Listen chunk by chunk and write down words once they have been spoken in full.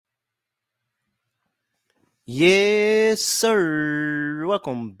Yes, sir.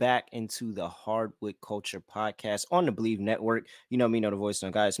 Welcome back into the Hardwood Culture Podcast on the Believe Network. You know me, know the voice,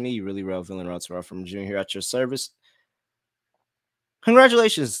 no guys. Me, you really real villain Rotswell from Junior here at your service.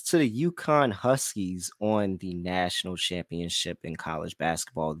 Congratulations to the Yukon Huskies on the national championship in college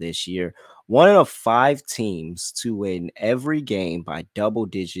basketball this year. One of 5 teams to win every game by double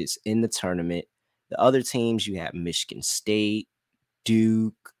digits in the tournament. The other teams, you have Michigan State,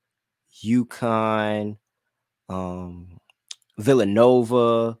 Duke, Yukon,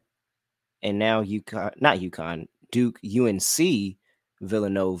 Villanova, and now Duke, UNC,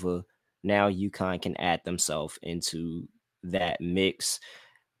 Villanova. Now UConn can add themselves into that mix.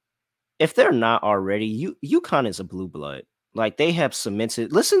 If they're not already, UConn is a blue blood. Like they have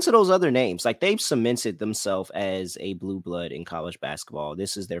cemented. Listen to those other names. Like they've cemented themselves as a blue blood in college basketball.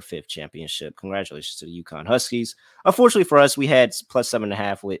 This is their 5th championship. Congratulations to the UConn Huskies. Unfortunately for us, we had plus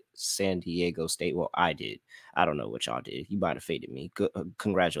 7.5 with San Diego State. Well, I did. I don't know what y'all did. You might have faded me.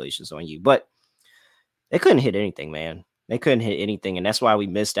 Congratulations on you. But they couldn't hit anything, man. They couldn't hit anything, and that's why we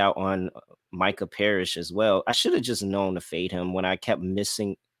missed out on Micah Parrish as well. I should have just known to fade him when I kept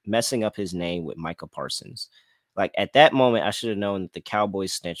messing up his name with Micah Parsons. Like at that moment, I should have known that the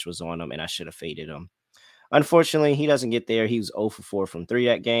Cowboys snitch was on him, and I should have faded him. Unfortunately, he doesn't get there. He was 0 for 4 from 3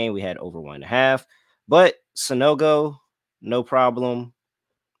 that game. We had over 1.5. But Sonogo, no problem.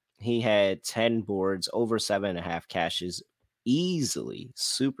 He had 10 boards, over 7.5 cashes, easily,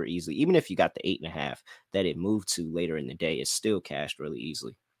 super easily. Even if you got the 8.5 that it moved to later in the day, it's still cashed really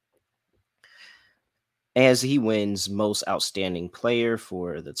easily. As he wins most outstanding player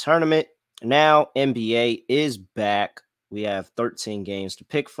for the tournament. Now, NBA is back. We have 13 games to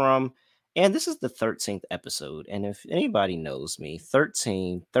pick from. And this is the 13th episode. And if anybody knows me,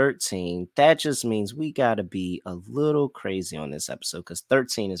 13, that just means we got to be a little crazy on this episode because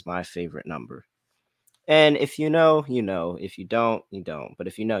 13 is my favorite number. And if you know, you know. If you don't, you don't. But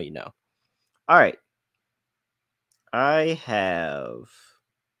if you know, you know. All right. I have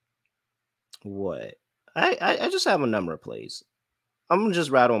what? I just have a number of plays. I'm going to just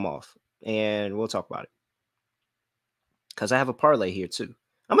rattle them off and we'll talk about it. Because I have a parlay here too.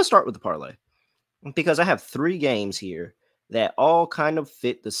 I'm going to start with the parlay because I have 3 games here that all kind of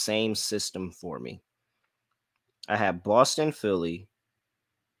fit the same system for me. I have Boston, Philly,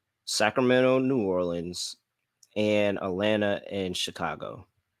 Sacramento, New Orleans, and Atlanta and Chicago.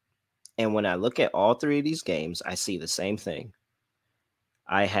 And when I look at all 3 of these games, I see the same thing.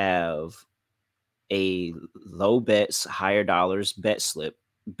 I have a low bets, higher dollars bet split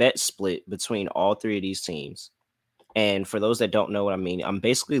between all 3 of these teams. And for those that don't know what I mean, I'm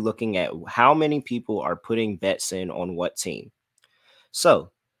basically looking at how many people are putting bets in on what team.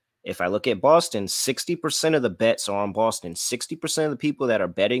 So if I look at Boston, 60% of the bets are on Boston. 60% of the people that are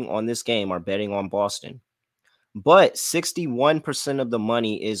betting on this game are betting on Boston. But 61% of the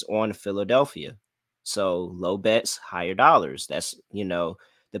money is on Philadelphia. So low bets, higher dollars. That's,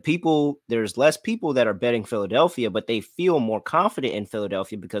 there's less people that are betting Philadelphia, but they feel more confident in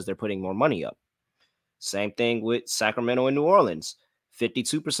Philadelphia because they're putting more money up. Same thing with Sacramento and New Orleans.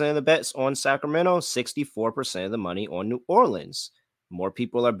 52% of the bets on Sacramento, 64% of the money on New Orleans. More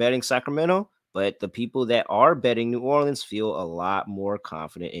people are betting Sacramento, but the people that are betting New Orleans feel a lot more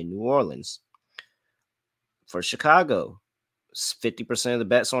confident in New Orleans. For Chicago, 50% of the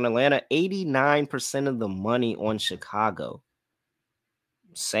bets on Atlanta, 89% of the money on Chicago.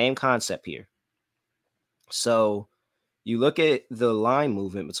 Same concept here. So you look at the line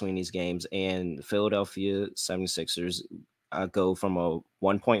movement between these games, and the Philadelphia 76ers go from a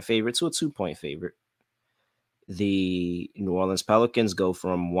 1-point favorite to a 2-point favorite. The New Orleans Pelicans go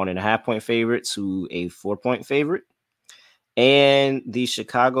from 1.5-point favorite to a 4-point favorite. And the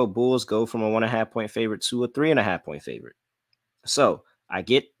Chicago Bulls go from a 1.5-point favorite to a 3.5-point favorite. So I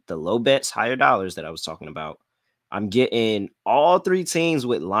get the low bets, higher dollars that I was talking about. I'm getting all 3 teams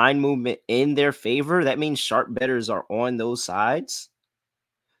with line movement in their favor. That means sharp bettors are on those sides.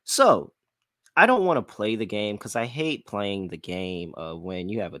 So I don't want to play the game because I hate playing the game of when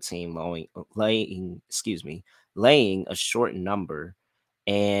you have a team laying a short number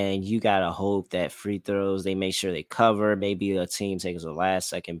and you got to hope that free throws, they make sure they cover. Maybe a team takes a last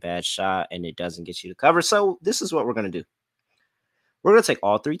second bad shot and it doesn't get you to cover. So this is what we're going to do. We're going to take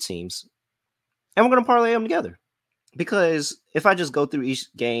all 3 teams and we're going to parlay them together. Because if I just go through each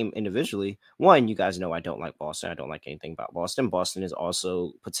game individually, one, you guys know I don't like Boston. I don't like anything about Boston. Boston is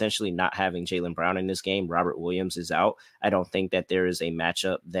also potentially not having Jaylen Brown in this game. Robert Williams is out. I don't think that there is a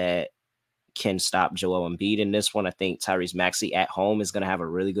matchup that can stop Joel Embiid in this one. I think Tyrese Maxey at home is going to have a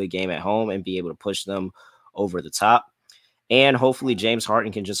really good game at home and be able to push them over the top. And hopefully James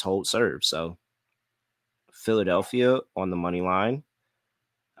Harden can just hold serve. So Philadelphia on the money line.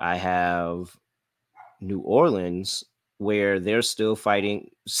 I have New Orleans, where they're still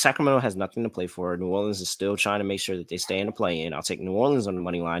fighting. Sacramento has nothing to play for. New Orleans is still trying to make sure that they stay in the play-in. I'll take New Orleans on the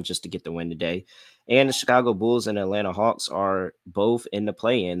money line just to get the win today. And the Chicago Bulls and Atlanta Hawks are both in the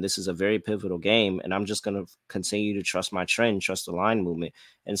play-in. This is a very pivotal game, and I'm just going to continue to trust my trend, trust the line movement,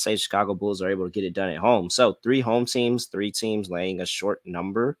 and say Chicago Bulls are able to get it done at home. So 3 home teams, 3 teams laying a short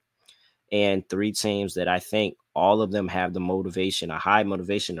number, and 3 teams that I think all of them have the motivation, a high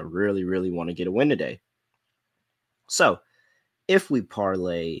motivation to really, really want to get a win today. So if we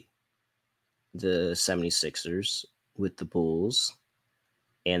parlay the 76ers with the Bulls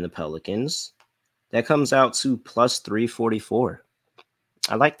and the Pelicans, that comes out to plus 344.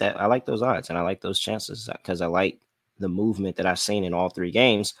 I like that. I like those odds, and I like those chances because I like the movement that I've seen in all 3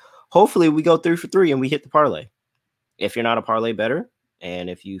 games. Hopefully we go 3 for 3 and we hit the parlay. If you're not a parlay bettor, and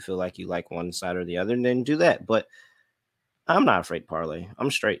if you feel like you like one side or the other, then do that. But I'm not afraid to parlay.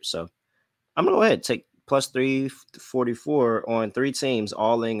 I'm straight. So I'm going to go ahead and take plus 344 on 3 teams,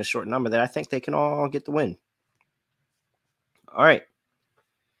 all laying a short number that I think they can all get the win. All right.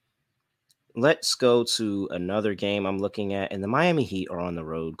 Let's go to another game I'm looking at. And the Miami Heat are on the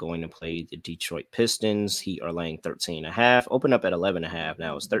road going to play the Detroit Pistons. Heat are laying 13.5. Open up at 11.5.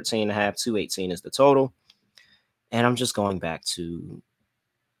 Now it's 13.5. 218 is the total. And I'm just going back to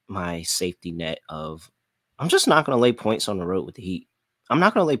my safety net of I'm just not going to lay points on the road with the Heat. I'm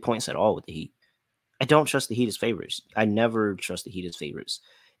not going to lay points at all with the Heat. I don't trust the Heat as favorites. I never trust the Heat as favorites.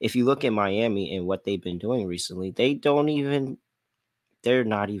 If you look at Miami and what they've been doing recently, they're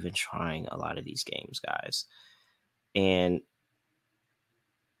not even trying a lot of these games, guys. And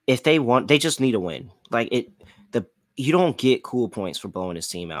if they want, they just need a win. You don't get cool points for blowing this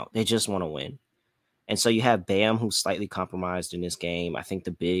team out. They just want to win. And so you have Bam, who's slightly compromised in this game. I think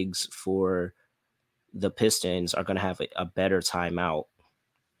the bigs for the Pistons are going to have a better time out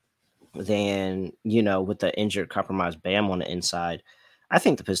than, with the injured, compromised Bam on the inside. I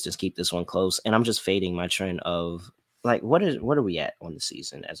think the Pistons keep this one close, and I'm just fading my trend of, what are we at on the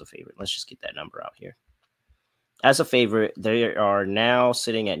season as a favorite? Let's just get that number out here. As a favorite, they are now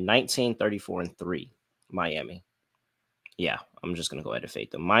sitting at 19, 34, and 3, Miami. Yeah, I'm just going to go ahead and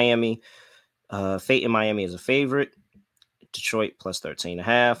fade them. Miami, fate in Miami is a favorite. Detroit plus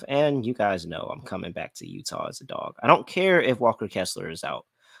 13.5. And you guys know I'm coming back to Utah as a dog. I don't care if Walker Kessler is out.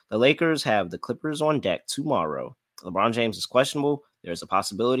 The Lakers have the Clippers on deck tomorrow. LeBron James is questionable. There's a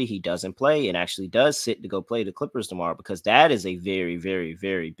possibility he doesn't play and actually does sit to go play the Clippers tomorrow because that is a very, very,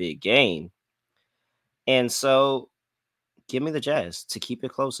 very big game. And so give me the Jazz to keep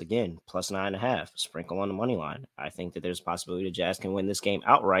it close again, plus 9.5. Sprinkle on the money line. I think that there's a possibility the Jazz can win this game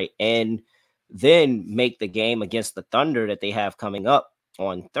outright and then make the game against the Thunder that they have coming up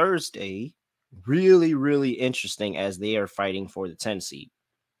on Thursday really, really interesting as they are fighting for the 10 seed.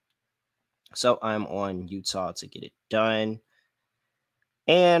 So I'm on Utah to get it done.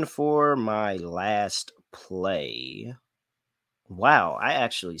 And for my last play, wow, I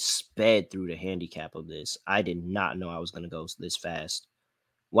actually sped through the handicap of this. I did not know I was going to go this fast.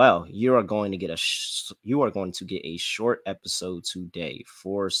 Well, you are going to get a short episode today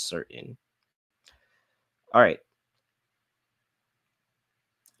for certain. All right.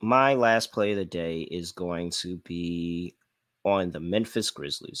 My last play of the day is going to be on the Memphis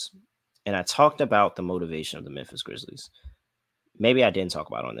Grizzlies. And I talked about the motivation of the Memphis Grizzlies. Maybe I didn't talk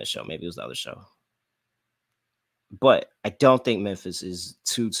about it on this show. Maybe it was the other show. But I don't think Memphis is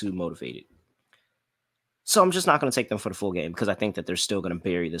too motivated. So I'm just not going to take them for the full game because I think that they're still going to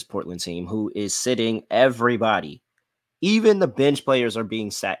bury this Portland team who is sitting everybody. Even the bench players are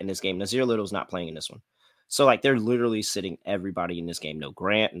being sat in this game. Nasir Little's not playing in this one. So, they're literally sitting everybody in this game. No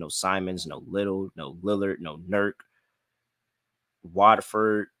Grant, no Simons, no Little, no Lillard, no Nurk,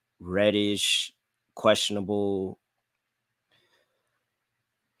 Watford, Reddish, questionable.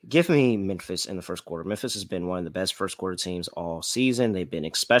 Give me Memphis in the first quarter. Memphis has been one of the best first quarter teams all season. They've been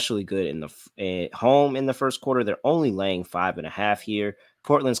especially good at home in the first quarter. They're only laying 5.5 here.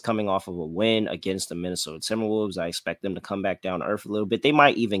 Portland's coming off of a win against the Minnesota Timberwolves. I expect them to come back down to earth a little bit. They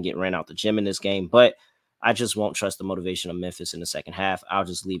might even get ran out the gym in this game, but I just won't trust the motivation of Memphis in the second half. I'll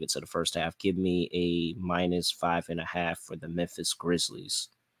just leave it to the first half. Give me a minus 5.5 for the Memphis Grizzlies.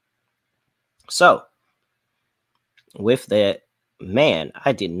 So, with that, man,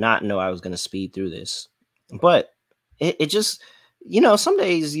 I did not know I was going to speed through this. But it just, some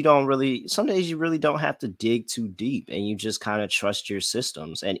days you really don't have to dig too deep and you just kind of trust your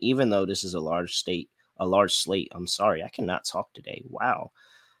systems. And even though this is a large slate, I'm sorry, I cannot talk today. Wow.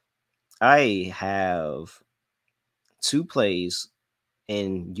 I have 2 plays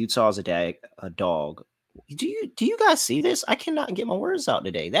in Utah's a dog Do you guys see this? I cannot get my words out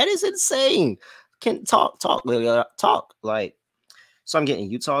today. That is insane. Can talk talk like so. I'm getting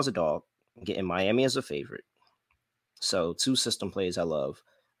Utah as a dog. I'm getting Miami as a favorite. So two system plays I love.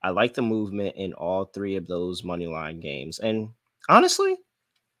 I like the movement in all three of those money line games. And honestly,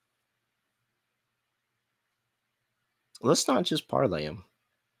 let's not just parlay them.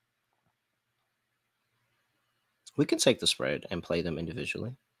 We can take the spread and play them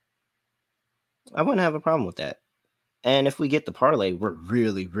individually. I wouldn't have a problem with that. And if we get the parlay, we're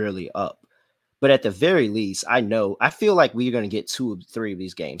really, really up. But at the very least, I feel like we're going to get 2 of 3 of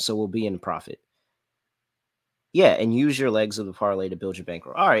these games. So we'll be in profit. Yeah. And use your legs of the parlay to build your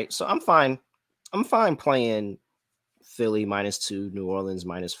bankroll. All right. So I'm fine. I'm fine playing Philly -2, New Orleans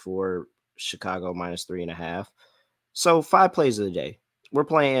 -4, Chicago -3.5. So 5 plays of the day. We're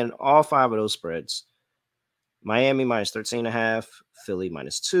playing all 5 of those spreads. Miami -13.5, Philly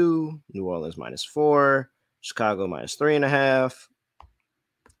 -2, New Orleans -4, Chicago -3.5,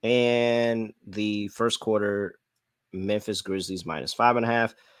 and the first quarter Memphis Grizzlies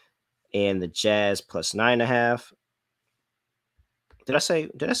 -5.5, and the Jazz +9.5. Did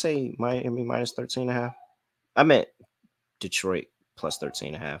I say Miami -13.5? I meant Detroit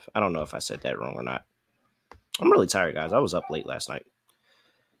 +13.5. I don't know if I said that wrong or not. I'm really tired, guys. I was up late last night.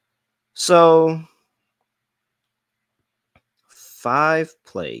 So 5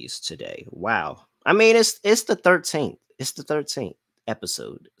 plays today. Wow. I mean, it's the 13th. It's the 13th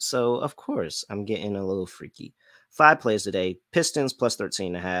episode. So of course I'm getting a little freaky. 5 plays today. Pistons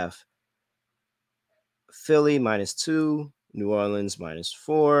 +13.5. Philly -2. New Orleans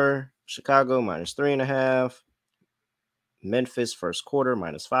 -4. Chicago -3.5. Memphis first quarter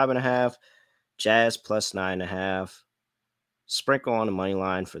 -5.5. Jazz +9.5. Sprinkle on the money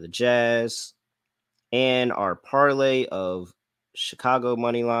line for the Jazz. And our parlay of Chicago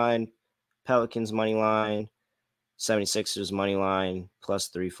money line, Pelicans money line, 76ers money line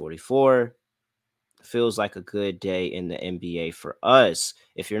 +344. Feels like a good day in the NBA for us.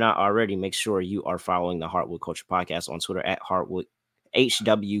 If you're not already, make sure you are following the Heartwood Culture Podcast on Twitter at Heartwood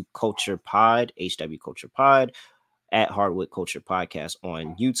HW Culture Pod, HW Culture Pod, at Hardwood Culture Podcast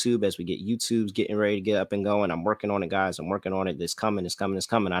on YouTube as we get YouTube's getting ready to get up and going. I'm working on it, guys. I'm working on it. It's coming. It's coming. It's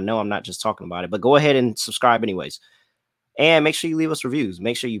coming. I know I'm not just talking about it, but go ahead and subscribe anyways. And make sure you leave us reviews.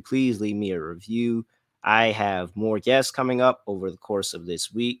 Make sure you please leave me a review. I have more guests coming up over the course of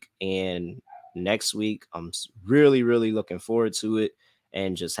this week and next week. I'm really, really looking forward to it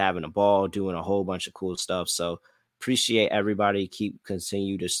and just having a ball, doing a whole bunch of cool stuff. So appreciate everybody.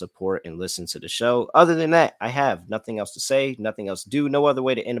 Continue to support and listen to the show. Other than that, I have nothing else to say, nothing else to do. No other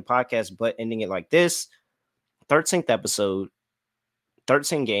way to end the podcast but ending it like this. 13th episode,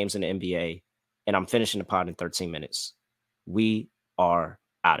 13 games in the NBA, and I'm finishing the pod in 13 minutes. We are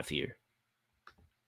out of here.